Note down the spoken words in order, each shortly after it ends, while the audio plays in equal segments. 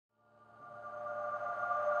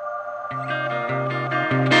Hello,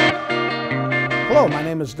 my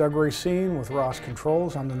name is Doug Racine with Ross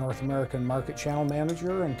Controls. I'm the North American Market Channel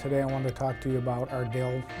Manager, and today I want to talk to you about our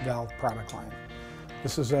Dale valve product line.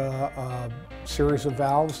 This is a series of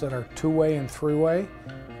valves that are two-way and three-way,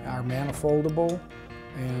 are manifoldable,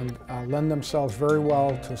 and lend themselves very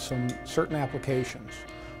well to some certain applications.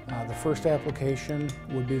 The first application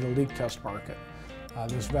would be the leak test market.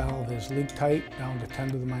 This valve is leak tight down to 10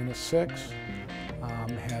 to the minus 6,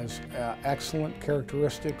 has excellent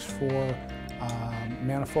characteristics for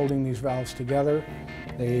manifolding these valves together.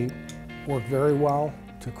 They work very well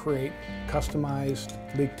to create customized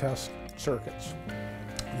leak test circuits.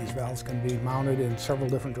 These valves can be mounted in several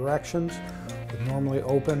different directions with normally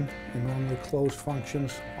open and normally closed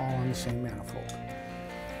functions all on the same manifold.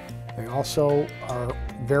 They also are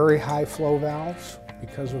very high flow valves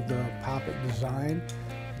because of the Poppet design.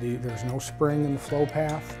 There's no spring in the flow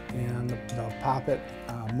path, and the Poppet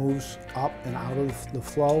moves up and out of the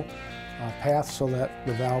flow path so that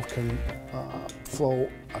the valve can flow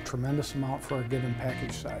a tremendous amount for a given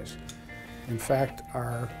package size. In fact,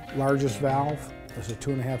 our largest valve is a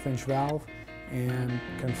 2.5-inch valve and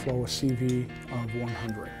can flow a CV of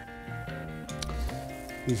 100.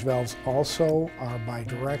 These valves also are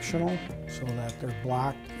bidirectional, so that they're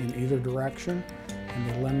blocked in either direction, and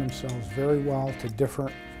they lend themselves very well to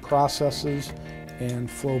different processes and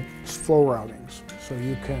flow routings. So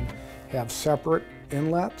you can have separate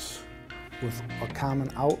inlets with a common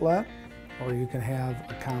outlet, or you can have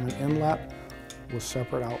a common inlet with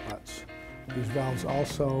separate outlets. These valves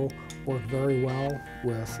also work very well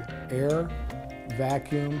with air,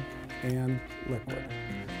 vacuum, and liquid.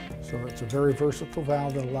 So it's a very versatile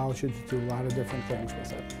valve that allows you to do a lot of different things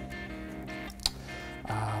with it.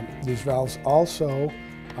 These valves also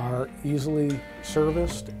are easily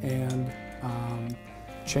serviced and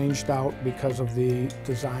changed out because of the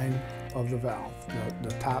design of the valve.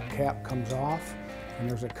 The top cap comes off, and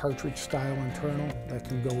there's a cartridge style internal that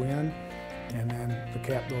can go in, and then the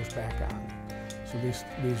cap goes back on. So these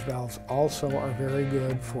valves also are very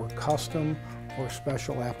good for custom or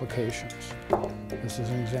special applications. This is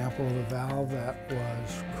an example of a valve that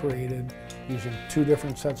was created using two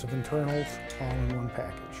different sets of internals all in one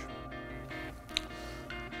package.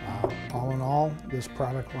 All in all, this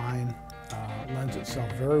product line lends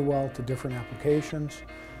itself very well to different applications,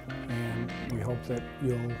 and we hope that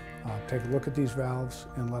you'll take a look at these valves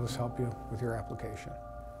and let us help you with your application.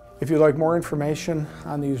 If you'd like more information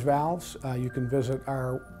on these valves, you can visit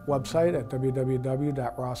our website at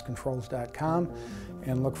www.rosscontrols.com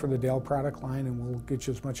and look for the Dale product line, and we'll get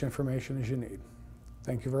you as much information as you need.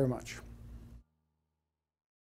 Thank you very much.